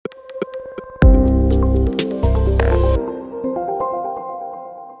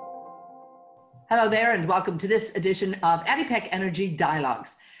Hello there and welcome to this edition of ADIPEC Energy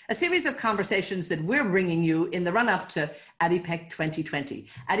Dialogues, a series of conversations that we're bringing you in the run-up to ADIPEC 2020,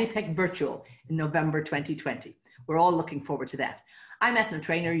 ADIPEC Virtual in November 2020. We're all looking forward to that. I'm Etna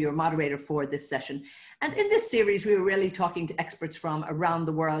Trainer, your moderator for this session. And in this series, we were really talking to experts from around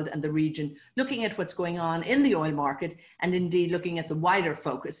the world and the region, looking at what's going on in the oil market and indeed looking at the wider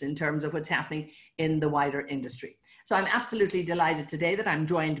focus in terms of what's happening in the wider industry. So I'm absolutely delighted today that I'm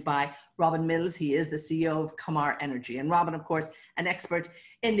joined by Robin Mills. He is the CEO of Qamar Energy. And Robin, of course, an expert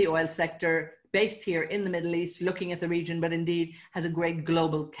in the oil sector, based here in the Middle East, looking at the region, but indeed has a great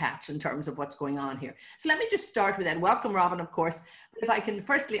global catch in terms of what's going on here. So let me just start with that. Welcome, Robin, of course. If I can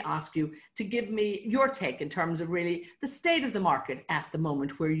firstly ask you to give me your take in terms of really the state of the market at the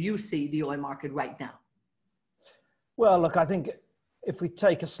moment, where you see the oil market right now. Well, look, I think if we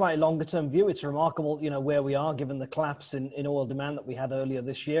take a slightly longer term view, it's remarkable, where we are given the collapse in oil demand that we had earlier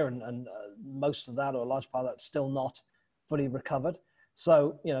this year, and most of that, or a large part of that, still not fully recovered.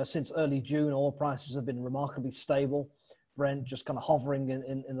 So, since early June, oil prices have been remarkably stable. Brent just kind of hovering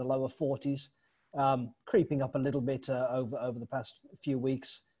in the lower 40s, creeping up a little bit over the past few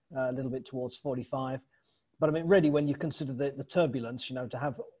weeks, a little bit towards 45. But I mean, really, when you consider the turbulence, to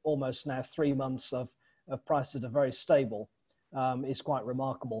have almost now 3 months of prices that are very stable is quite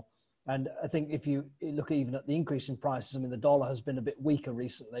remarkable. And I think if you look even at the increase in prices, I mean, the dollar has been a bit weaker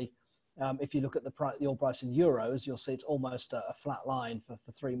recently. If you look at the oil price in euros, you'll see it's almost a flat line for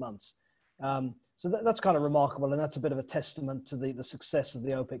 3 months. So that's kind of remarkable. And that's a bit of a testament to the success of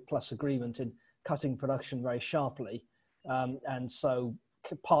the OPEC Plus agreement in cutting production very sharply. And so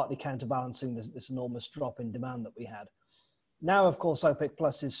partly counterbalancing this enormous drop in demand that we had. Now, of course, OPEC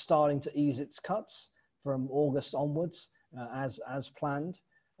Plus is starting to ease its cuts from August onwards, as planned.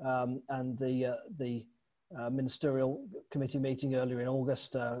 And the ministerial committee meeting earlier in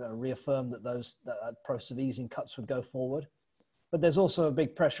August reaffirmed that that process of easing cuts would go forward. But there's also a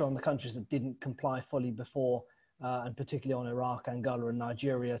big pressure on the countries that didn't comply fully before, and particularly on Iraq, Angola and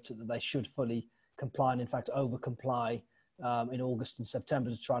Nigeria, that they should fully comply and in fact over comply in August and September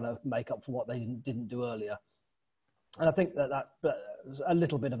to try to make up for what they didn't do earlier. And I think that a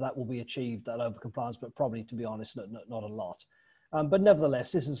little bit of that will be achieved, that over compliance, but probably, to be honest, not a lot. But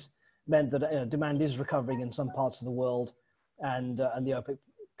nevertheless, this has meant that demand is recovering in some parts of the world, and the OPEC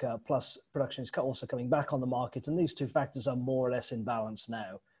Plus production is also coming back on the market, and these two factors are more or less in balance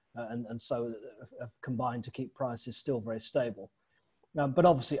now, and so have combined to keep prices still very stable. But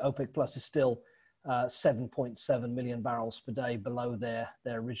obviously, OPEC Plus is still 7.7 million barrels per day below their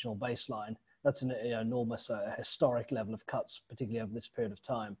original baseline. That's an enormous historic level of cuts, particularly over this period of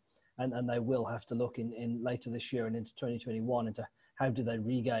time, and they will have to look in later this year and into 2021 into how do they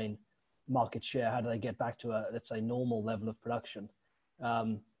regain market share, how do they get back to a, let's say, normal level of production.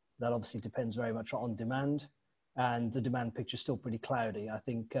 That obviously depends very much on demand, and the demand picture is still pretty cloudy. I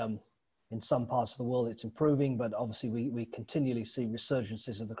think in some parts of the world it's improving, but obviously we continually see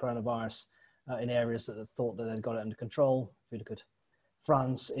resurgences of the coronavirus in areas that thought that they'd got it under control. If you look at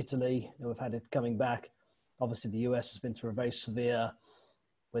France, Italy, we've had it coming back. Obviously the US has been through a very severe,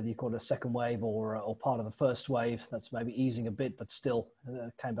 whether you call it a second wave or part of the first wave, that's maybe easing a bit, but still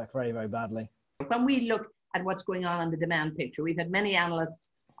came back very, very badly. When we look at what's going on in the demand picture, we've had many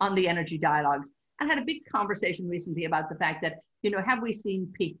analysts on the energy dialogues and had a big conversation recently about the fact that, have we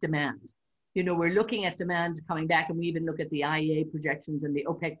seen peak demand? We're looking at demand coming back, and we even look at the IEA projections and the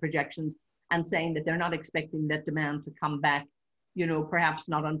OPEC projections and saying that they're not expecting that demand to come back, perhaps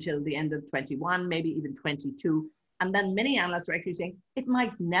not until the end of 21, maybe even 22. And then many analysts are actually saying it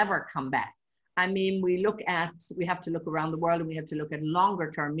might never come back. I mean, we have to look around the world, and we have to look at longer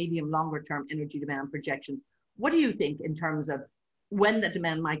term, longer term energy demand projections. What do you think in terms of when the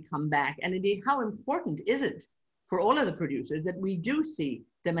demand might come back? And indeed, how important is it for all of the producers that we do see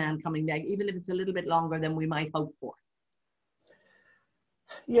demand coming back, even if it's a little bit longer than we might hope for?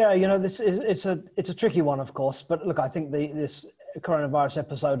 Yeah, it's a tricky one, of course. But look, I think this coronavirus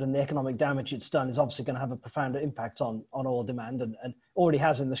episode and the economic damage it's done is obviously going to have a profound impact on oil demand, and already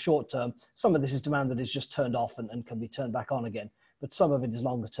has in the short term. Some of this is demand that is just turned off and can be turned back on again, but some of it is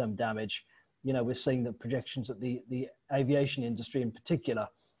longer term damage. We're seeing the projections that the aviation industry in particular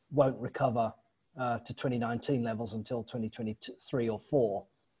won't recover to 2019 levels until 2023 or 4,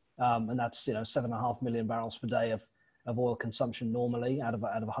 and that's 7.5 million barrels per day of oil consumption normally out of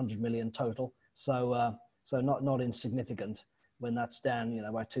 100 million total. So not insignificant when that's down,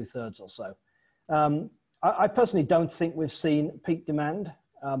 by 2/3 or so. I personally don't think we've seen peak demand,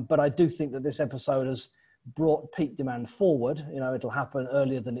 but I do think that this episode has brought peak demand forward. It'll happen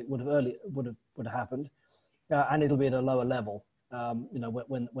earlier than it would have happened, and it'll be at a lower level,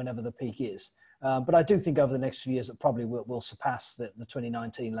 whenever the peak is. But I do think over the next few years it probably will surpass the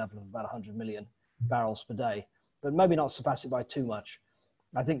 2019 level of about 100 million barrels per day, but maybe not surpass it by too much.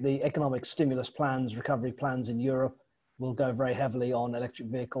 I think the economic stimulus plans, recovery plans in Europe will go very heavily on electric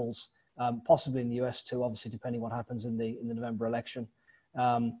vehicles, possibly in the US too, obviously depending what happens in the November election.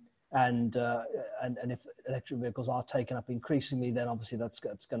 And if electric vehicles are taken up increasingly, then obviously that's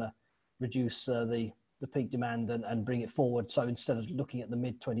going to reduce the peak demand and bring it forward. So instead of looking at the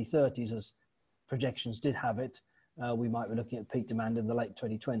mid 2030s as projections did have it, we might be looking at peak demand in the late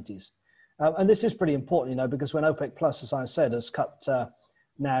 2020s. And this is pretty important, because when OPEC Plus, as I said, has cut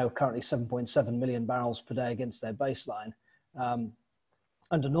now currently 7.7 million barrels per day against their baseline.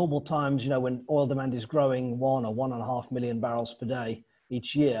 Under normal times, when oil demand is growing 1 or 1.5 million barrels per day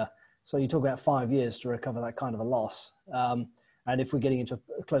each year, so you talk about 5 years to recover that kind of a loss. And if we're getting into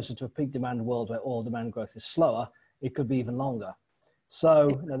closer to a peak demand world where oil demand growth is slower, it could be even longer.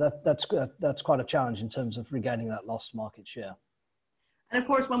 So that's quite a challenge in terms of regaining that lost market share. And of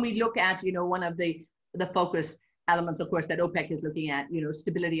course, when we look at, one of the focus elements, of course, that OPEC is looking at,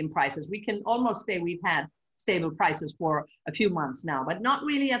 stability in prices, we can almost say we've had stable prices for a few months now, but not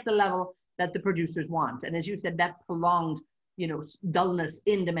really at the level that the producers want. And as you said, that prolonged, dullness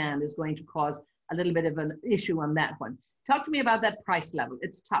in demand is going to cause a little bit of an issue on that one. Talk to me about that price level.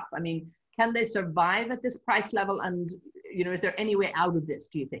 It's tough. I mean, can they survive at this price level? And, is there any way out of this,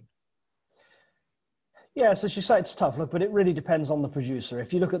 do you think? Yes, as you say, it's tough. Look, but it really depends on the producer.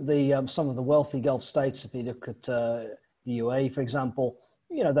 If you look at the some of the wealthy Gulf states, if you look at the UAE, for example,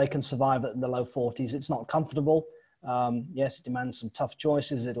 they can survive at the low 40s. It's not comfortable. Yes, it demands some tough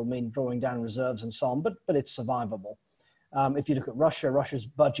choices. It'll mean drawing down reserves and so on, but it's survivable. If you look at Russia, Russia's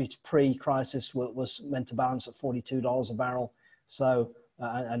budget pre-crisis was meant to balance at $42 a barrel. So,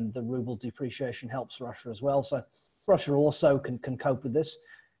 and the ruble depreciation helps Russia as well. So Russia also can cope with this.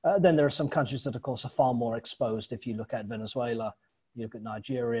 Then there are some countries that, of course, are far more exposed. If you look at Venezuela, you look at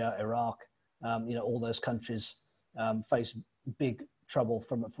Nigeria, Iraq, all those countries face big trouble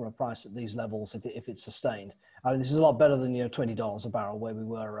from a price at these levels if it's sustained. I mean, this is a lot better than $20 a barrel where we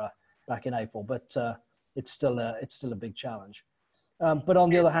were back in April, but it's still a big challenge. But on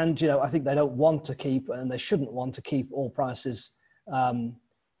the other hand, I think they don't want to keep, and they shouldn't want to keep oil prices.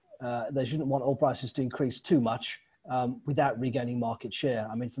 They shouldn't want oil prices to increase too much without regaining market share.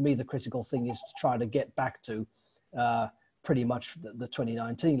 I mean, for me, the critical thing is to try to get back to pretty much the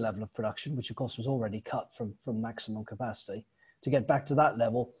 2019 level of production, which of course was already cut from maximum capacity, to get back to that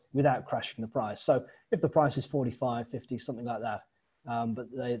level without crashing the price. So if the price is 45, 50, something like that, but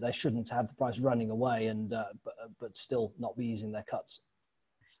they shouldn't have the price running away and but still not be using their cuts.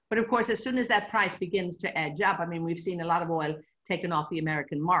 But of course, as soon as that price begins to edge up, I mean, we've seen a lot of oil taken off the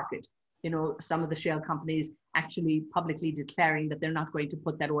American market. Some of the shale companies actually publicly declaring that they're not going to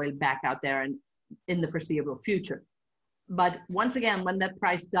put that oil back out there and in the foreseeable future. But once again, when that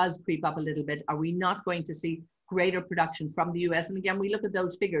price does creep up a little bit, are we not going to see greater production from the US? And again, we look at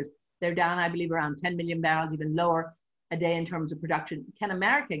those figures. They're down, I believe, around 10 million barrels, even lower a day in terms of production. Can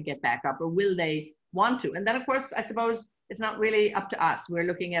America get back up, or will they want to? And then, of course, I suppose it's not really up to us. We're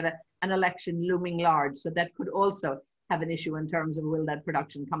looking at an election looming large. So that could also have an issue in terms of will that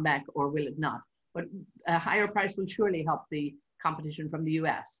production come back or will it not? But a higher price will surely help the competition from the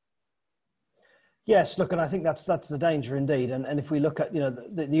US. Yes, look, and I think that's the danger indeed. And if we look at,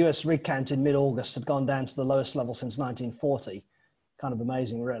 the US rig count in mid-August had gone down to the lowest level since 1940. Kind of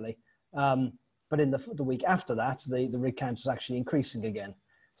amazing, really. But in the week after that, the rig count was actually increasing again.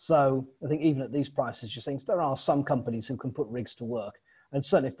 So I think even at these prices, you're saying there are some companies who can put rigs to work. And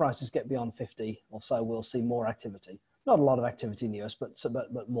certainly if prices get beyond 50 or so, we'll see more activity. Not a lot of activity in the US,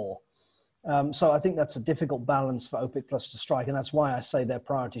 but more. So I think that's a difficult balance for OPEC Plus to strike. And that's why I say their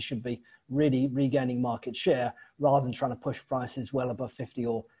priority should be really regaining market share rather than trying to push prices well above 50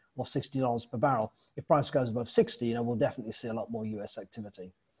 or $60 per barrel. If price goes above 60, we'll definitely see a lot more US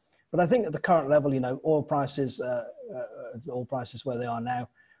activity. But I think at the current level, oil prices where they are now,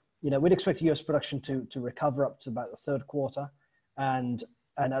 we'd expect US production to recover up to about the third quarter. And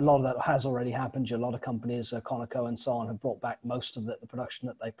a lot of that has already happened. A lot of companies, Conoco and so on, have brought back most of the production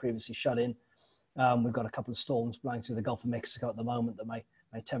that they previously shut in. We've got a couple of storms blowing through the Gulf of Mexico at the moment that may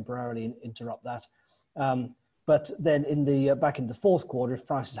temporarily interrupt that. But then back in the fourth quarter, if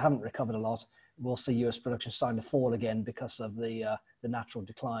prices haven't recovered a lot, we'll see US production starting to fall again because of the natural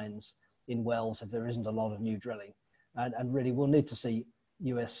declines in wells if there isn't a lot of new drilling. And really, we'll need to see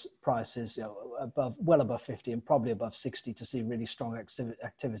US prices well above 50 and probably above 60 to see really strong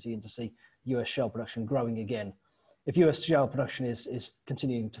activity and to see US shale production growing again. If US shale production is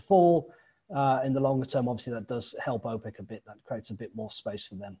continuing to fall in the longer term, obviously that does help OPEC a bit. That creates a bit more space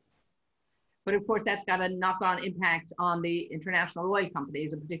for them. But of course, that's got a knock-on impact on the international oil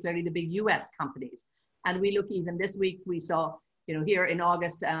companies, and particularly the big US companies. And we look, even this week, we saw, you know, here in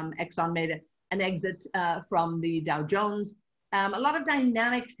August, Exxon made an exit from the Dow Jones. A lot of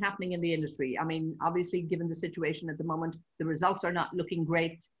dynamics happening in the industry. I mean, obviously, given the situation at the moment, the results are not looking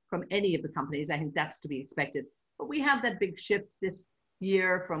great from any of the companies. I think that's to be expected. But we have that big shift this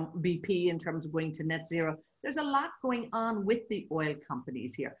year from BP in terms of going to net zero. There's a lot going on with the oil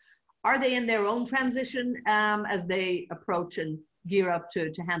companies here. Are they in their own transition as they approach and gear up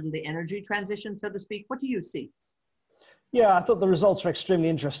to handle the energy transition, so to speak? What do you see? Yeah, I thought the results were extremely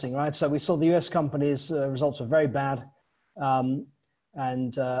interesting, right? So we saw the US companies' results were very bad, you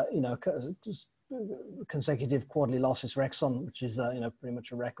know, just consecutive quarterly losses for Exxon, which is you know, pretty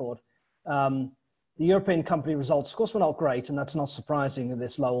much a record. The European company results, of course, were not great, and that's not surprising in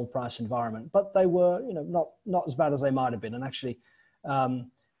this low oil price environment. But they were, you know, not as bad as they might have been. And actually,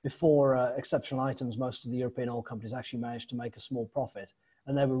 before exceptional items, most of the European oil companies actually managed to make a small profit,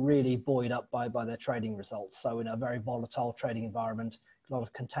 and they were really buoyed up by their trading results. So in a very volatile trading environment, a lot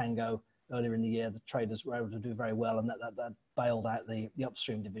of contango earlier in the year, the traders were able to do very well, and that bailed out the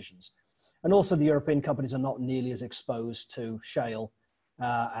upstream divisions. And also the European companies are not nearly as exposed to shale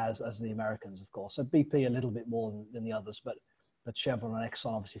as the Americans, of course. So BP a little bit more than the others, but Chevron and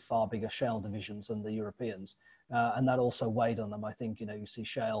Exxon obviously far bigger shale divisions than the Europeans. And that also weighed on them. I think, you know, you see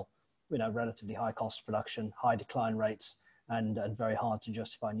shale, you know, relatively high cost production, high decline rates, and very hard to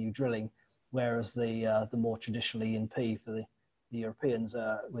justify new drilling. Whereas the more traditional E&P for the Europeans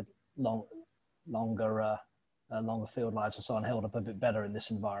with longer field lives and so on held up a bit better in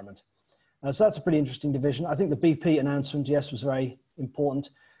this environment. So that's a pretty interesting division. I think the BP announcement, yes, was very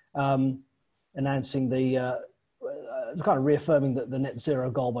important. Announcing kind of reaffirming the net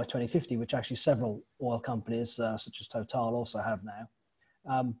zero goal by 2050, which actually several oil companies such as Total also have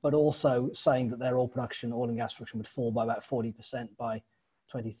now, but also saying that their oil and gas production would fall by about 40% by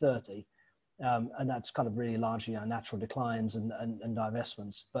 2030. And that's kind of really largely, you know, natural declines and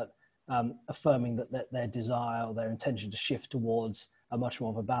divestments, but affirming that their desire or their intention to shift towards a much more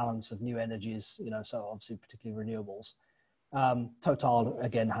of a balance of new energies, you know, so obviously particularly renewables. Total,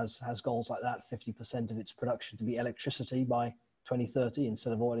 again, has goals like that, 50% of its production to be electricity by 2030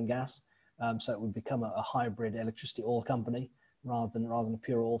 instead of oil and gas. So it would become a hybrid electricity oil company rather than a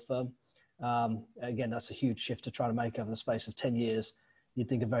pure oil firm. Again, that's a huge shift to try to make over the space of 10 years. You'd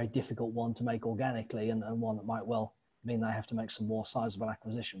think a very difficult one to make organically, and one that might well mean they have to make some more sizable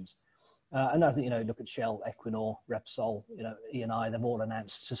acquisitions. And I think, you know, look at Shell, Equinor, Repsol, you know, Eni, they've all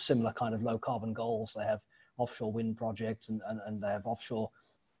announced similar kind of low carbon goals. They have offshore wind projects and they have offshore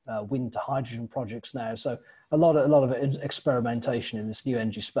wind to hydrogen projects now. So a lot of experimentation in this new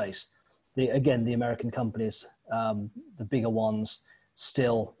energy space. Again, the American companies, the bigger ones,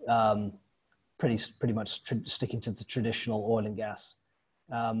 still pretty much sticking to the traditional oil and gas.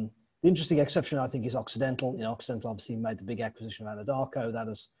 The interesting exception, I think, is Occidental. You know, Occidental obviously made the big acquisition of Anadarko. That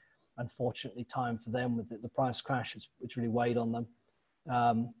is unfortunately time for them with the price crash, which really weighed on them.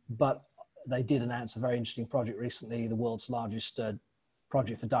 But they did announce a very interesting project recently, the world's largest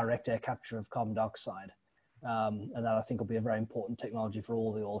project for direct air capture of carbon dioxide. And that I think will be a very important technology for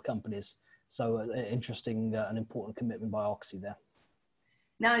all the oil companies. So an interesting and important commitment by Oxy there.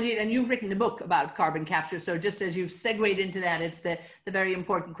 Now, indeed, and you've written a book about carbon capture. So just as you've segued into that, it's the very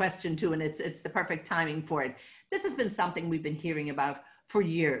important question too, and it's the perfect timing for it. This has been something we've been hearing about for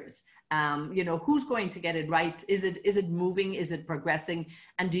years. You know, who's going to get it right? Is it moving? Is it progressing?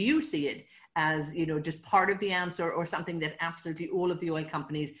 And do you see it as, you know, just part of the answer, or something that absolutely all of the oil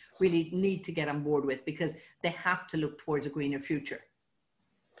companies really need to get on board with because they have to look towards a greener future?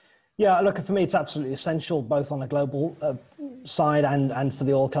 Yeah, look, for me, it's absolutely essential, both on a global side and for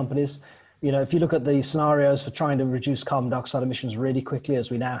the oil companies. You know, if you look at the scenarios for trying to reduce carbon dioxide emissions really quickly, as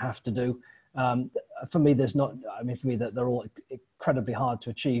we now have to do, for me, they're all incredibly hard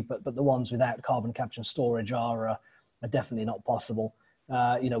to achieve, but the ones without carbon capture and storage are definitely not possible.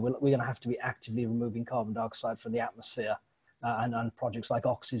 You know, we're going to have to be actively removing carbon dioxide from the atmosphere, and projects like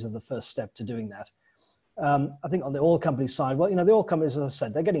Oxy's are the first step to doing that. I think on the oil company side, well, you know, the oil companies, as I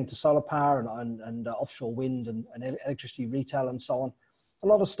said, they're getting into solar power and offshore wind and electricity retail and so on. A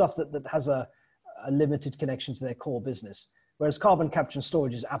lot of stuff that has a limited connection to their core business. Whereas carbon capture and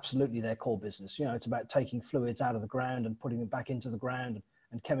storage is absolutely their core business. You know, it's about taking fluids out of the ground and putting them back into the ground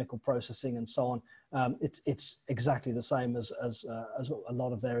and chemical processing and so on. It's exactly the same as a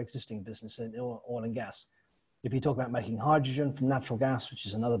lot of their existing business in oil and gas. If you talk about making hydrogen from natural gas, which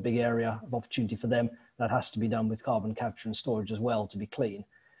is another big area of opportunity for them, that has to be done with carbon capture and storage as well to be clean.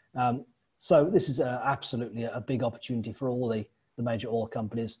 So this is absolutely a big opportunity for all the major oil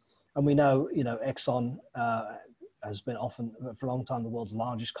companies. And we know, Exxon has been often, for a long time, the world's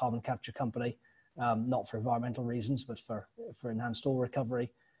largest carbon capture company, not for environmental reasons, but for enhanced oil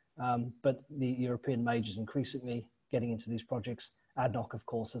recovery. But the European majors increasingly getting into these projects. ADNOC, of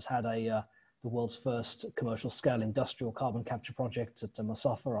course, has had the world's first commercial scale industrial carbon capture project at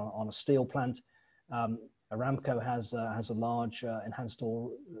Masafa on a steel plant. Aramco has a large enhanced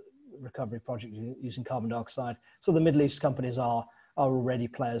oil recovery project using carbon dioxide. So the Middle East companies are already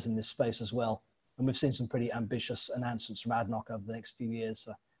players in this space as well. And we've seen some pretty ambitious announcements from ADNOC over the next few years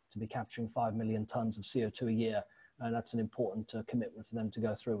to be capturing 5 million tons of CO2 a year. And that's an important commitment for them to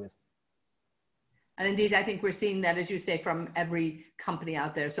go through with. And indeed, I think we're seeing that, as you say, from every company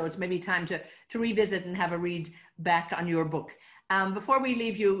out there. So it's maybe time to revisit and have a read back on your book. Before we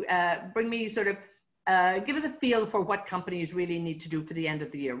leave you, bring me sort of, give us a feel for what companies really need to do for the end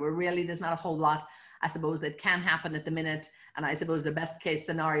of the year. There's not a whole lot, I suppose, that can happen at the minute. And I suppose the best case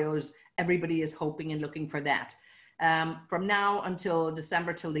scenarios, everybody is hoping and looking for that. From now until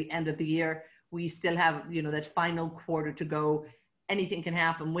December, till the end of the year, we still have, that final quarter to go. Anything can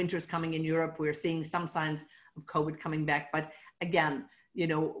happen. Winter's coming in Europe. We're seeing some signs of COVID coming back. But again,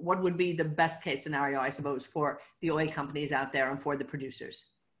 what would be the best case scenario, I suppose, for the oil companies out there and for the producers?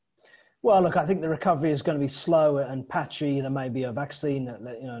 Well, look, I think the recovery is going to be slow and patchy. There may be a vaccine,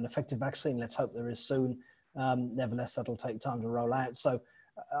 an effective vaccine. Let's hope there is soon. Nevertheless, that'll take time to roll out. So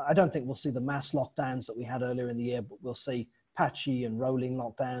I don't think we'll see the mass lockdowns that we had earlier in the year, but we'll see patchy and rolling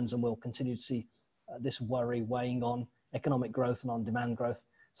lockdowns, and we'll continue to see this worry weighing on economic growth and on demand growth.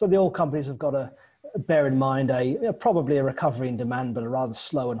 So the oil companies have got to bear in mind probably a recovery in demand, but a rather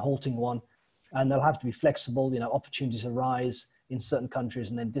slow and halting one. And they'll have to be flexible. Opportunities arise in certain countries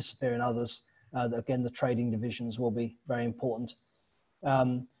and then disappear in others. Again, the trading divisions will be very important.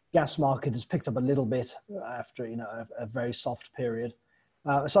 Gas market has picked up a little bit after a very soft period.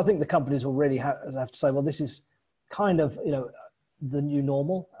 So I think the companies will really have to say, well, this is kind of the new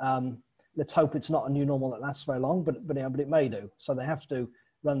normal. Let's hope it's not a new normal that lasts very long, but it may do. So they have to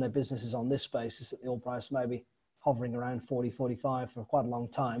run their businesses on this basis that the oil price may be hovering around 40, 45 for quite a long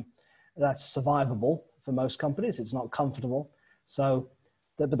time. That's survivable for most companies. It's not comfortable. So,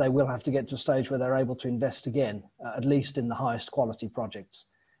 but they will have to get to a stage where they're able to invest again, at least in the highest quality projects.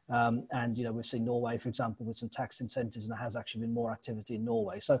 And we've seen Norway, for example, with some tax incentives, and there has actually been more activity in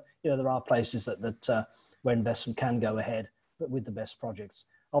Norway. So there are places that where investment can go ahead, but with the best projects.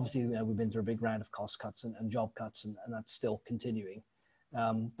 Obviously, we've been through a big round of cost cuts and job cuts, and that's still continuing.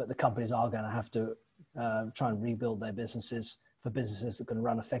 But the companies are going to have to try and rebuild their businesses for businesses that can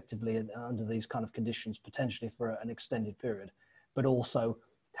run effectively under these kind of conditions, potentially for an extended period, but also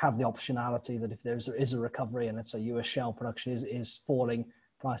have the optionality that if there is a recovery, and let's say US shale production is falling,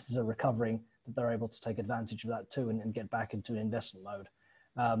 prices are recovering, that they're able to take advantage of that too and get back into an investment mode.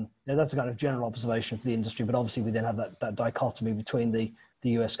 That's a kind of general observation for the industry, but obviously we then have that dichotomy between the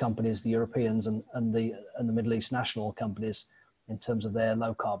US companies, the Europeans, and the Middle East national oil companies in terms of their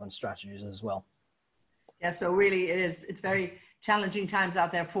low carbon strategies as well. Yeah, so really it's very challenging times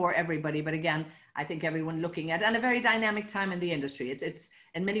out there for everybody. But again, I think everyone looking at, and a very dynamic time in the industry. It's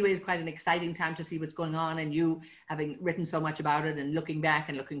in many ways quite an exciting time to see what's going on, and you having written so much about it and looking back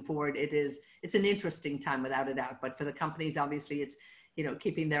and looking forward, it's an interesting time without a doubt. But for the companies, obviously it's,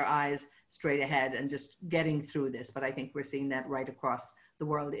 keeping their eyes straight ahead and just getting through this. But I think we're seeing that right across the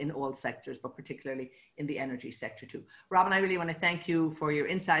world in all sectors, but particularly in the energy sector too. Robin, I really want to thank you for your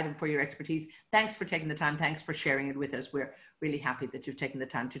insight and for your expertise. Thanks for taking the time. Thanks for sharing it with us. We're really happy that you've taken the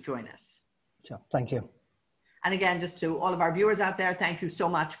time to join us. Sure. Thank you. And again, just to all of our viewers out there, thank you so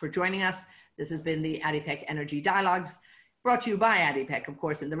much for joining us. This has been the ADIPEC Energy Dialogues, brought to you by ADIPEC, of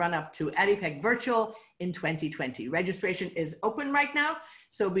course, in the run-up to ADIPEC Virtual in 2020. Registration is open right now,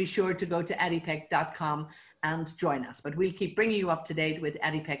 so be sure to go to adipec.com and join us. But we'll keep bringing you up to date with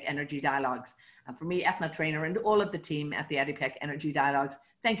ADIPEC Energy Dialogues. And for me, Etna Trainer, and all of the team at the ADIPEC Energy Dialogues,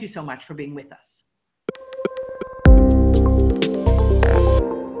 thank you so much for being with us.